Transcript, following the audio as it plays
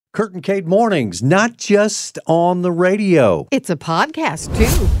Kurt and Kate Mornings, not just on the radio. It's a podcast,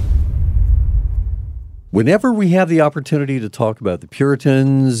 too. Whenever we have the opportunity to talk about the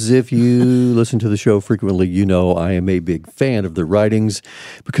Puritans, if you listen to the show frequently, you know I am a big fan of their writings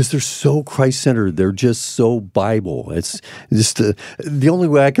because they're so Christ-centered. They're just so Bible. It's just the only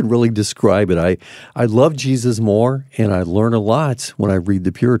way I can really describe it. I love Jesus more, and I learn a lot when I read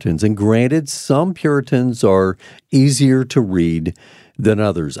the Puritans. And granted, some Puritans are easier to read than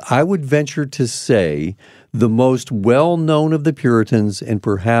others. I would venture to say the most well-known of the Puritans, and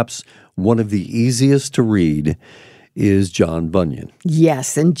perhaps one of the easiest to read, is John Bunyan.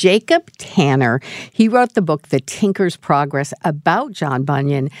 Yes, and Jacob Tanner, he wrote the book, The Tinker's Progress, about John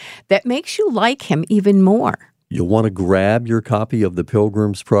Bunyan that makes you like him even more. You'll want to grab your copy of The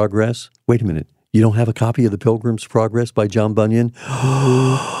Pilgrim's Progress. Wait a minute. You don't have a copy of The Pilgrim's Progress by John Bunyan?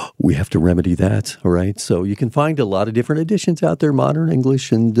 We have to remedy that, all right? So you can find a lot of different editions out there, modern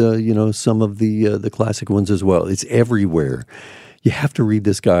English, and, some of the classic ones as well. It's everywhere. You have to read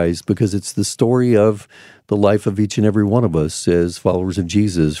this, guys, because it's the story of the life of each and every one of us as followers of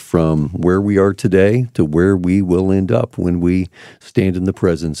Jesus, from where we are today to where we will end up when we stand in the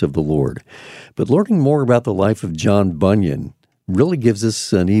presence of the Lord. But learning more about the life of John Bunyan really gives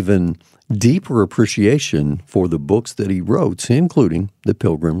us an even deeper appreciation for the books that he wrote, including The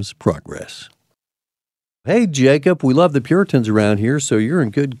Pilgrim's Progress. Hey, Jacob, we love the Puritans around here, so you're in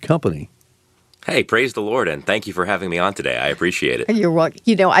good company. Hey, praise the Lord, and thank you for having me on today. I appreciate it. You're welcome.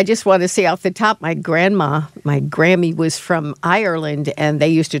 I just want to say off the top, my Grammy was from Ireland, and they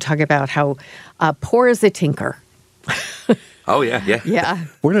used to talk about how poor is a tinker. Oh, yeah. Yeah.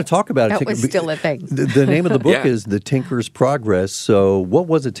 We're going to talk about it. That was still a thing. The name of the book is The Tinker's Progress. So what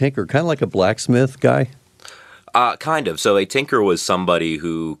was a tinker? Kind of like a blacksmith guy? Kind of. So a tinker was somebody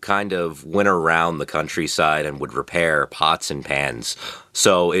who kind of went around the countryside and would repair pots and pans.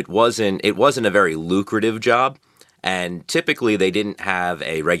 So it wasn't a very lucrative job, and typically they didn't have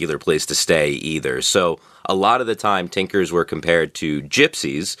a regular place to stay either. So a lot of the time tinkers were compared to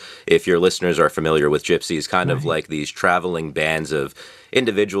gypsies, if your listeners are familiar with gypsies, kind of like these traveling bands of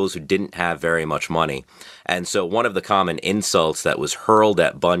individuals who didn't have very much money. And so one of the common insults that was hurled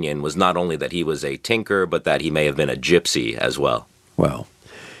at Bunyan was not only that he was a tinker, but that he may have been a gypsy as well. Wow.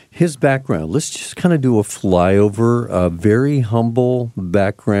 His background, let's just kind of do a flyover, a very humble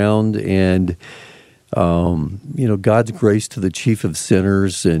background, and God's grace to the chief of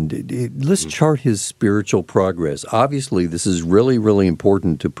sinners, and let's chart his spiritual progress. Obviously, this is really, really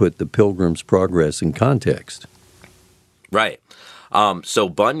important to put the Pilgrim's Progress in context. Right. So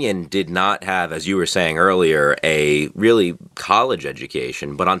Bunyan did not have, as you were saying earlier, a really college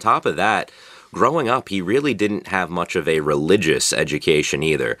education. But on top of that, growing up, he really didn't have much of a religious education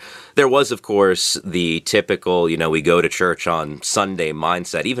either. There was, of course, the typical, we go to church on Sunday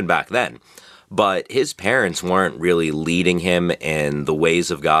mindset, even back then. But his parents weren't really leading him in the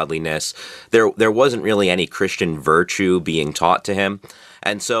ways of godliness. There wasn't really any Christian virtue being taught to him.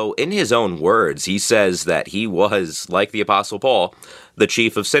 And so in his own words, he says that he was, like the Apostle Paul, the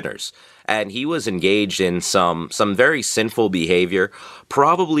chief of sinners. And he was engaged in some very sinful behavior.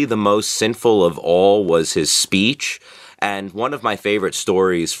 Probably the most sinful of all was his speech. And one of my favorite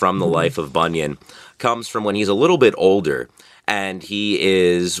stories from the life of Bunyan comes from when he's a little bit older. And he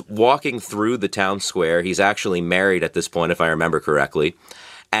is walking through the town square. He's actually married at this point, if I remember correctly.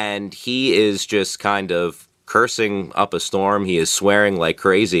 And he is just kind of cursing up a storm. He is swearing like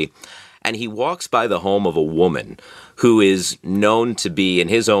crazy. And he walks by the home of a woman who is known to be, in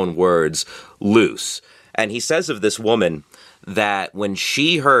his own words, loose. And he says of this woman that when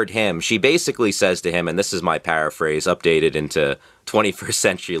she heard him, she basically says to him, and this is my paraphrase updated into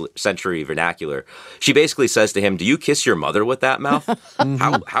 21st century vernacular, she basically says to him, "Do you kiss your mother with that mouth?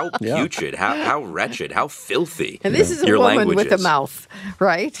 How putrid, how wretched, how filthy." And this is a your woman language with is. A mouth,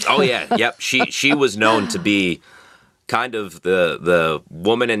 right? Oh yeah, yep. She was known to be kind of the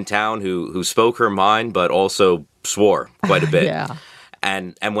woman in town who spoke her mind, but also swore quite a bit. Yeah.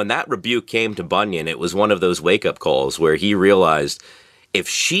 And when that rebuke came to Bunyan, it was one of those wake-up calls where he realized, if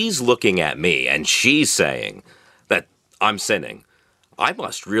she's looking at me and she's saying that I'm sinning, I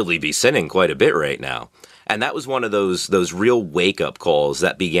must really be sinning quite a bit right now. And that was one of those real wake-up calls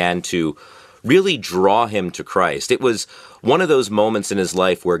that began to really draw him to Christ. It was one of those moments in his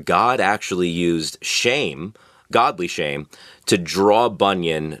life where God actually used shame, godly shame, to draw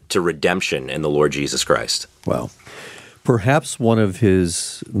Bunyan to redemption in the Lord Jesus Christ. Wow. Perhaps one of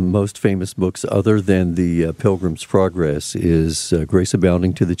his most famous books, other than The Pilgrim's Progress, is Grace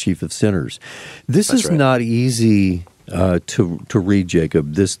Abounding to the Chief of Sinners. This is not easy to read,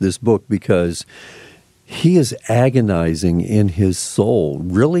 Jacob, this book, because he is agonizing in his soul.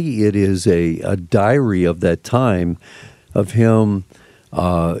 Really, it is a diary of that time of him,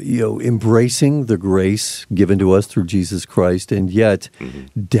 embracing the grace given to us through Jesus Christ, and yet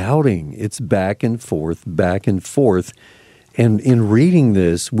doubting. It's back and forth, back and forth. And in reading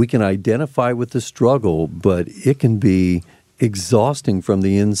this, we can identify with the struggle, but it can be exhausting from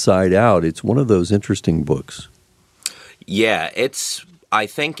the inside out. It's one of those interesting books. Yeah, it's, I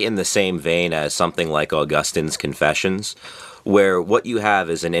think, in the same vein as something like Augustine's Confessions, where what you have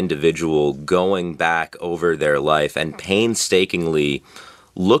is an individual going back over their life and painstakingly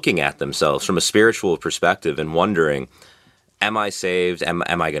looking at themselves from a spiritual perspective and wondering, am I saved? Am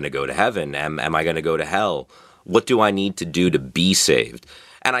I going to go to heaven? Am I going to go to hell? What do I need to do to be saved?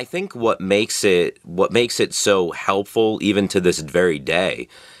 And I think what makes it so helpful even to this very day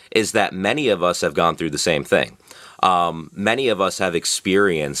is that many of us have gone through the same thing. Many of us have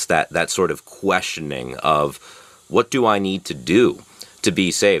experienced that sort of questioning of, what do I need to do to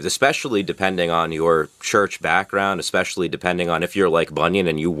be saved? Especially depending on your church background, especially depending on if you're like Bunyan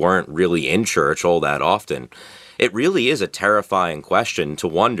and you weren't really in church all that often. It really is a terrifying question to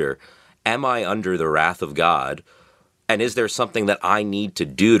wonder, am I under the wrath of God? And is there something that I need to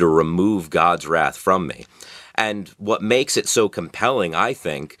do to remove God's wrath from me? And what makes it so compelling, I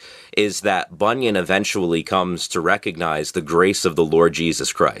think, is that Bunyan eventually comes to recognize the grace of the Lord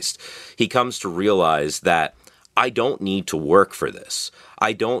Jesus Christ. He comes to realize that I don't need to work for this.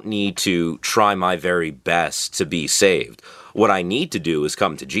 I don't need to try my very best to be saved. What I need to do is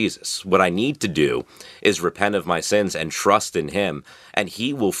come to Jesus. What I need to do is repent of my sins and trust in him, and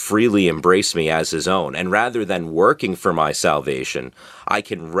he will freely embrace me as his own. And rather than working for my salvation, I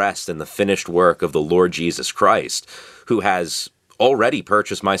can rest in the finished work of the Lord Jesus Christ, who has already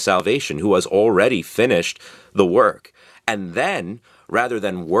purchased my salvation, who has already finished the work. And then, rather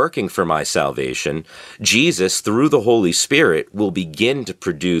than working for my salvation, Jesus, through the Holy Spirit, will begin to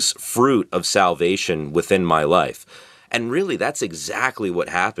produce fruit of salvation within my life. And really, that's exactly what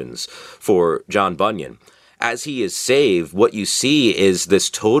happens for John Bunyan. As he is saved, what you see is this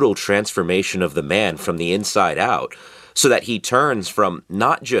total transformation of the man from the inside out, so that he turns from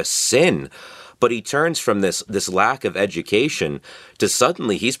not just sin, but he turns from this lack of education to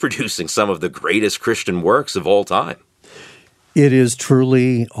suddenly he's producing some of the greatest Christian works of all time. It is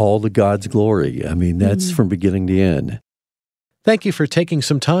truly all to God's glory. I mean, that's from beginning to end. Thank you for taking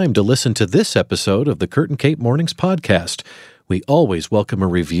some time to listen to this episode of the Kurt and Kate Mornings podcast. We always welcome a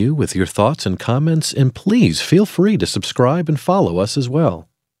review with your thoughts and comments, and please feel free to subscribe and follow us as well.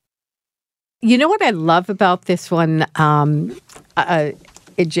 You know what I love about this one,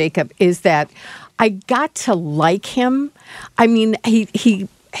 Jacob, is that I got to like him. I mean, he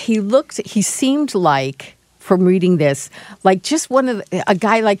seemed like, from reading this, like just a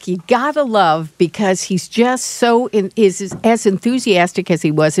guy like you gotta love, because he's just so is as enthusiastic as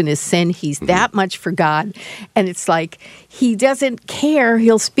he was in his sin. He's that much for God, and it's like he doesn't care.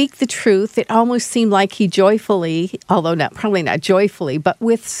 He'll speak the truth. It almost seemed like he joyfully, although probably not joyfully, but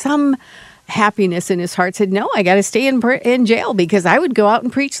with some happiness in his heart, said, no, I got to stay in jail because I would go out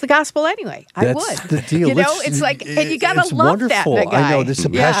and preach the gospel anyway. I would. That's the deal. It's like, and you got to love wonderful. that in a guy. I know, this is the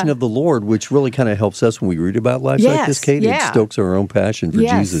passion of the Lord, which really kind of helps us when we read about lives like this, Kate. It stokes our own passion for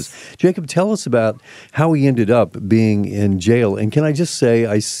Jesus. Jacob, tell us about how he ended up being in jail. And can I just say,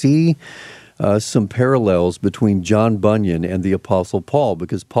 I see some parallels between John Bunyan and the Apostle Paul,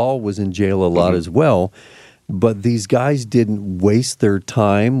 because Paul was in jail a lot as well. But these guys didn't waste their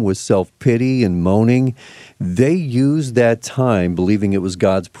time with self-pity and moaning. They used that time, believing it was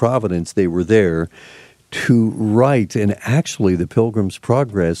God's providence they were there, to write. And actually, the Pilgrim's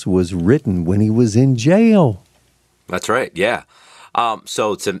Progress was written when he was in jail. That's right, yeah.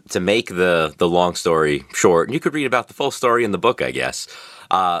 So to make the long story short, and you could read about the full story in the book, I guess.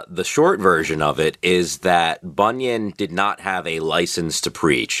 The short version of it is that Bunyan did not have a license to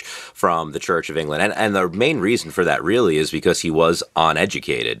preach from the Church of England. And the main reason for that really is because he was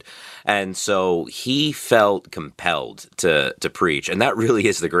uneducated. And so he felt compelled to preach. And that really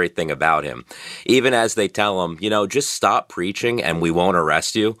is the great thing about him. Even as they tell him, just stop preaching and we won't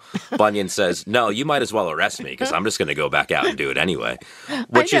arrest you, Bunyan says, no, you might as well arrest me because I'm just going to go back out and do it anyway,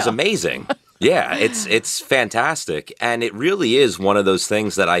 which is amazing. Yeah, it's fantastic. And it really is one of those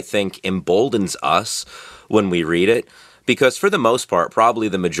things that I think emboldens us when we read it, because for the most part, probably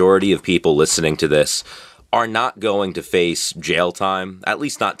the majority of people listening to this are not going to face jail time, at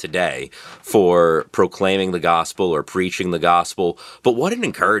least not today, for proclaiming the gospel or preaching the gospel. But what an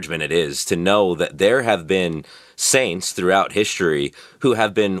encouragement it is to know that there have been saints throughout history who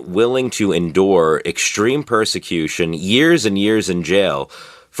have been willing to endure extreme persecution, years and years in jail,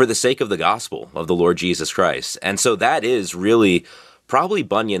 for the sake of the gospel of the Lord Jesus Christ. And so that is really probably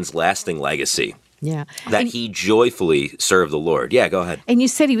Bunyan's lasting legacy. Yeah. That he joyfully served the Lord. Yeah, go ahead. And you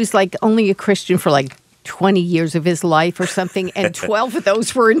said he was like only a Christian for like 20 years of his life or something, and 12 of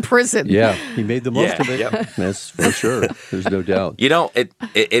those were in prison. Yeah, he made the most of it. Yep. That's for sure. There's no doubt. You know,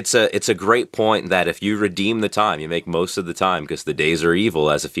 it's a great point that if you redeem the time, you make most of the time because the days are evil,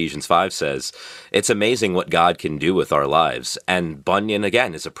 as Ephesians 5 says. It's amazing what God can do with our lives. And Bunyan,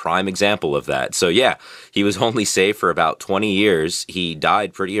 again, is a prime example of that. So yeah, he was only saved for about 20 years. He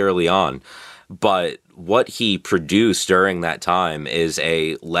died pretty early on. But what he produced during that time is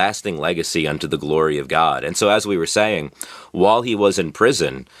a lasting legacy unto the glory of God. And so, as we were saying, while he was in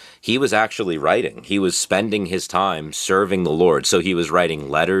prison, he was actually writing. He was spending his time serving the Lord. So he was writing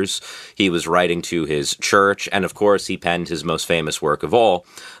letters, he was writing to his church, and of course, he penned his most famous work of all,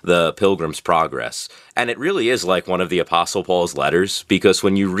 the Pilgrim's Progress. And it really is like one of the Apostle Paul's letters, because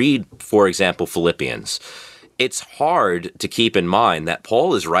when you read, for example, Philippians, it's hard to keep in mind that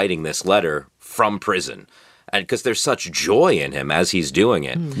Paul is writing this letter from prison, and because there's such joy in him as he's doing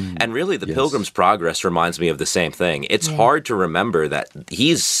it. And really, the Pilgrim's Progress reminds me of the same thing. It's hard to remember that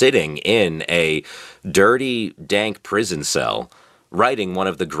he's sitting in a dirty, dank prison cell writing one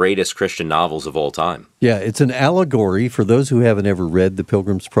of the greatest Christian novels of all time. Yeah, it's an allegory. For those who haven't ever read The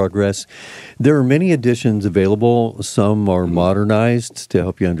Pilgrim's Progress, there are many editions available. Some are modernized to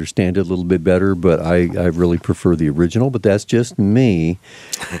help you understand it a little bit better, but I really prefer the original, but that's just me.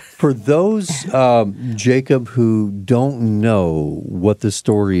 For those, Jacob, who don't know what the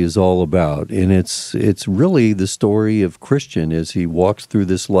story is all about, and it's really the story of Christian as he walks through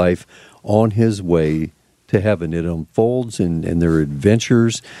this life on his way to heaven. It unfolds and there are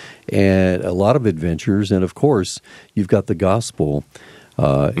adventures, and a lot of adventures, and of course you've got the gospel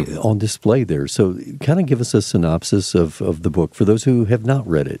on display there. So kind of give us a synopsis of the book for those who have not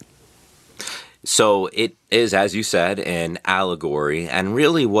read it. So it is, as you said, an allegory, and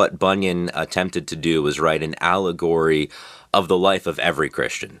really what Bunyan attempted to do was write an allegory of the life of every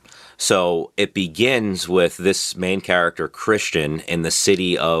Christian. So it begins with this main character, Christian, in the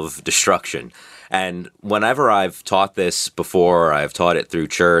city of destruction. And whenever I've taught this before, or I've taught it through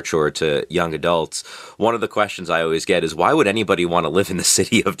church or to young adults, one of the questions I always get is, why would anybody want to live in the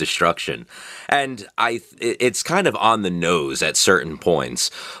city of destruction? And it's kind of on the nose at certain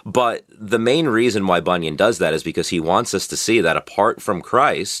points. But the main reason why Bunyan does that is because he wants us to see that apart from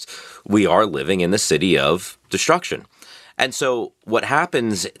Christ, we are living in the city of destruction. And so what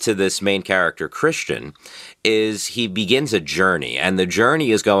happens to this main character, Christian, is he begins a journey, and the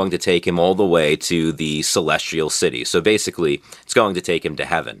journey is going to take him all the way to the celestial city. So basically, it's going to take him to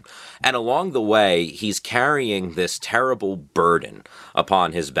heaven. And along the way, he's carrying this terrible burden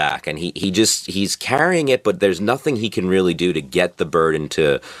upon his back, and he's carrying it, but there's nothing he can really do to get the burden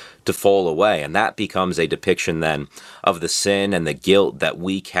to fall away. And that becomes a depiction then of the sin and the guilt that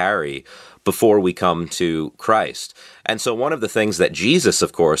we carry before we come to Christ. And so one of the things that Jesus,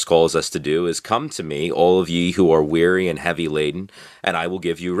 of course, calls us to do is, come to me, all of ye who are weary and heavy laden, and I will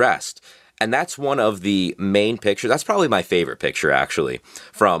give you rest. And that's one of the main pictures. That's probably my favorite picture, actually,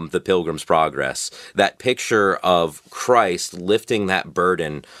 from The Pilgrim's Progress. That picture of Christ lifting that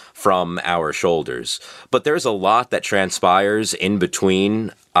burden from our shoulders. But there's a lot that transpires in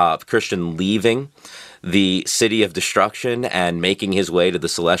between Christian leaving the city of destruction and making his way to the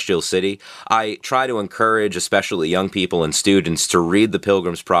celestial city. I try to encourage, especially young people and students, to read The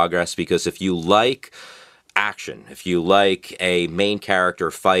Pilgrim's Progress, because if you like action, if you like a main character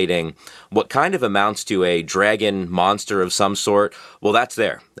fighting what kind of amounts to a dragon monster of some sort, well, that's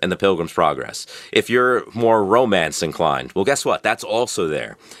there in The Pilgrim's Progress. If you're more romance inclined, well, guess what? That's also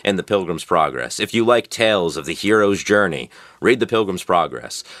there in The Pilgrim's Progress. If you like tales of the hero's journey, read The Pilgrim's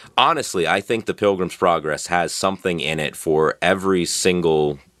Progress. Honestly, I think The Pilgrim's Progress has something in it for every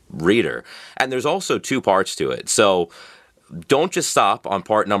single reader. And there's also two parts to it. So don't just stop on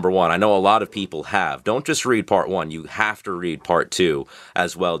part number one. I know a lot of people have. Don't just read part one. You have to read part two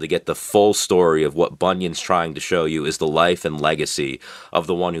as well to get the full story of what Bunyan's trying to show you is the life and legacy of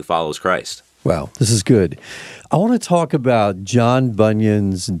the one who follows Christ. Wow, this is good. I want to talk about John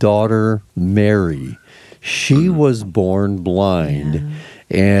Bunyan's daughter, Mary. She was born blind,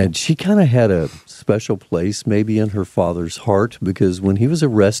 and she kind of had a special place maybe in her father's heart, because when he was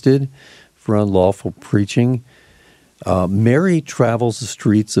arrested for unlawful preaching, Mary travels the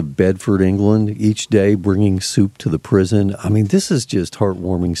streets of Bedford, England, each day bringing soup to the prison. I mean, this is just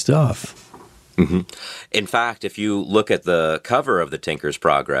heartwarming stuff. In fact, if you look at the cover of the Tinker's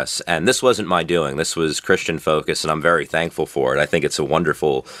Progress, and this wasn't my doing, this was Christian Focus, and I'm very thankful for it. I think it's a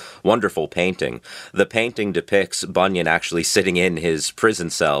wonderful, wonderful painting. The painting depicts Bunyan actually sitting in his prison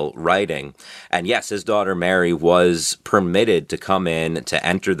cell writing. And yes, his daughter Mary was permitted to come in, to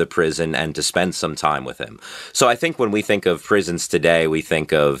enter the prison, and to spend some time with him. So I think when we think of prisons today, we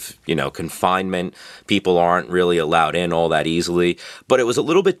think of, confinement. People aren't really allowed in all that easily. But it was a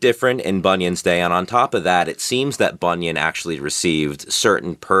little bit different in Bunyan's day, and on top of that, it seems that Bunyan actually received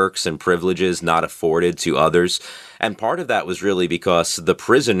certain perks and privileges not afforded to others. And part of that was really because the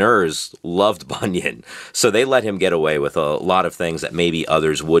prisoners loved Bunyan. So they let him get away with a lot of things that maybe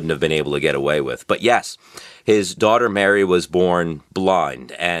others wouldn't have been able to get away with. But yes, his daughter Mary was born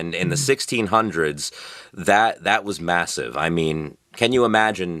blind. And in the 1600s, that was massive. I mean, can you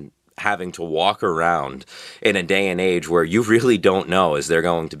imagine having to walk around in a day and age where you really don't know, is there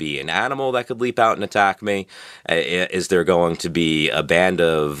going to be an animal that could leap out and attack me? Is there going to be a band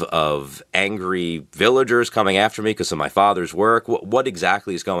of angry villagers coming after me because of my father's work? What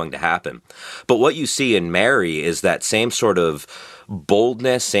exactly is going to happen? But what you see in Mary is that same sort of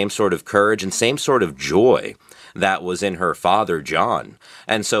boldness, same sort of courage, and same sort of joy that was in her father, John.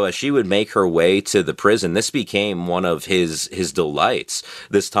 And so as she would make her way to the prison, this became one of his delights,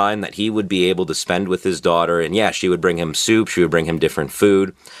 this time that he would be able to spend with his daughter. And yeah, she would bring him soup, she would bring him different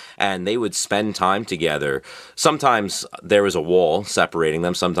food, and they would spend time together. Sometimes there was a wall separating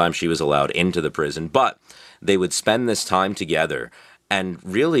them, sometimes she was allowed into the prison, but they would spend this time together. And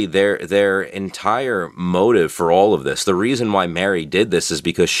really, their entire motive for all of this, the reason why Mary did this is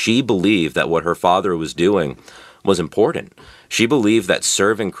because she believed that what her father was doing was important. She believed that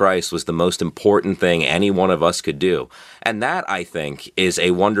serving Christ was the most important thing any one of us could do. And that, I think, is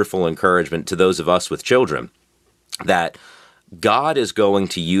a wonderful encouragement to those of us with children, that God is going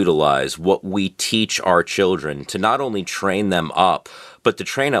to utilize what we teach our children to not only train them up, but to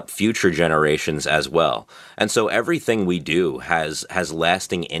train up future generations as well. And so everything we do has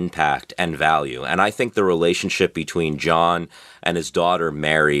lasting impact and value. And I think the relationship between John and his daughter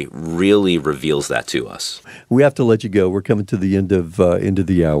Mary really reveals that to us. We have to let you go. We're coming to the end of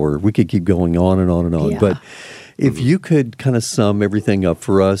the hour. We could keep going on and on and on. Yeah. But if you could kind of sum everything up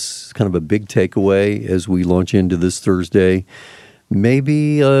for us, kind of a big takeaway as we launch into this Thursday,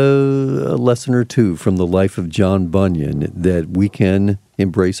 maybe a lesson or two from the life of John Bunyan that we can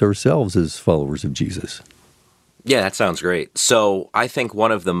embrace ourselves as followers of Jesus. Yeah, that sounds great. So I think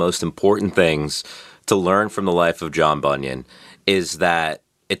one of the most important things to learn from the life of John Bunyan is that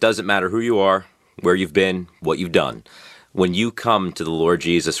it doesn't matter who you are, where you've been, what you've done. When you come to the Lord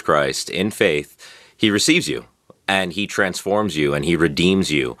Jesus Christ in faith, he receives you and he transforms you and he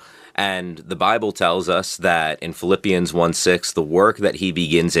redeems you. And the Bible tells us that in Philippians 1:6, the work that he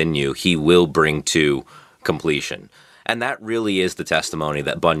begins in you, he will bring to completion. And that really is the testimony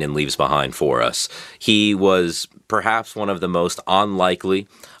that Bunyan leaves behind for us. He was perhaps one of the most unlikely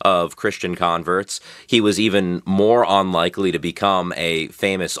of Christian converts. He was even more unlikely to become a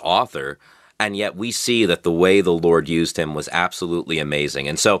famous author. And yet we see that the way the Lord used him was absolutely amazing.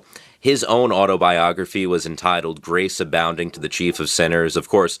 And so his own autobiography was entitled Grace Abounding to the Chief of Sinners. Of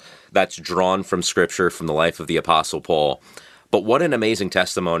course, that's drawn from Scripture, from the life of the Apostle Paul. But what an amazing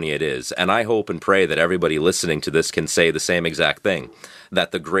testimony it is. And I hope and pray that everybody listening to this can say the same exact thing,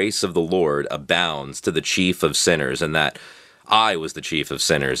 that the grace of the Lord abounds to the chief of sinners, and that I was the chief of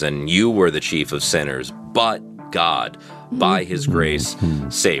sinners and you were the chief of sinners, but God, by his grace,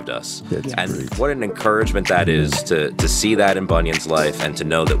 saved us. And great. what an encouragement that is to see that in Bunyan's life and to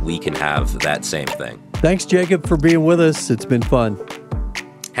know that we can have that same thing. Thanks, Jacob, for being with us. It's been fun.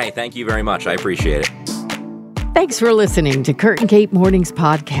 Hey, thank you very much. I appreciate it. Thanks for listening to Curtin Cape Mornings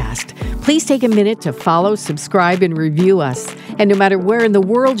Podcast. Please take a minute to follow, subscribe, and review us. And no matter where in the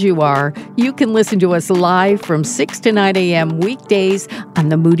world you are, you can listen to us live from 6 to 9 a.m. weekdays on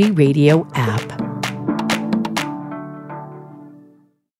the Moody Radio app.